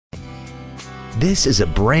This is a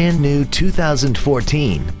brand new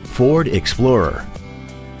 2014 Ford Explorer.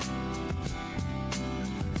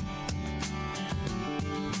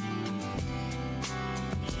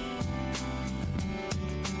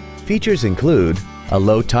 Features include a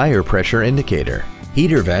low tire pressure indicator,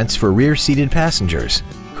 heater vents for rear-seated passengers,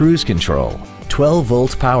 cruise control,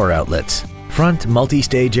 12-volt power outlets, front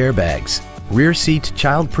multi-stage airbags, rear seat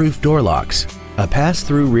child-proof door locks, a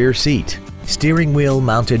pass-through rear seat, steering wheel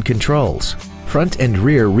mounted controls, front and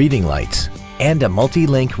rear reading lights, and a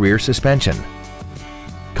multi-link rear suspension.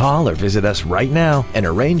 Call or visit us right now and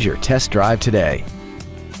arrange your test drive today.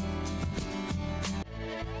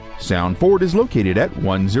 Sound Ford is located at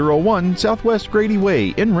 101 Southwest Grady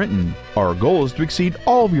Way in Renton. Our goal is to exceed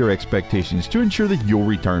all of your expectations to ensure that you'll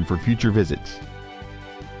return for future visits.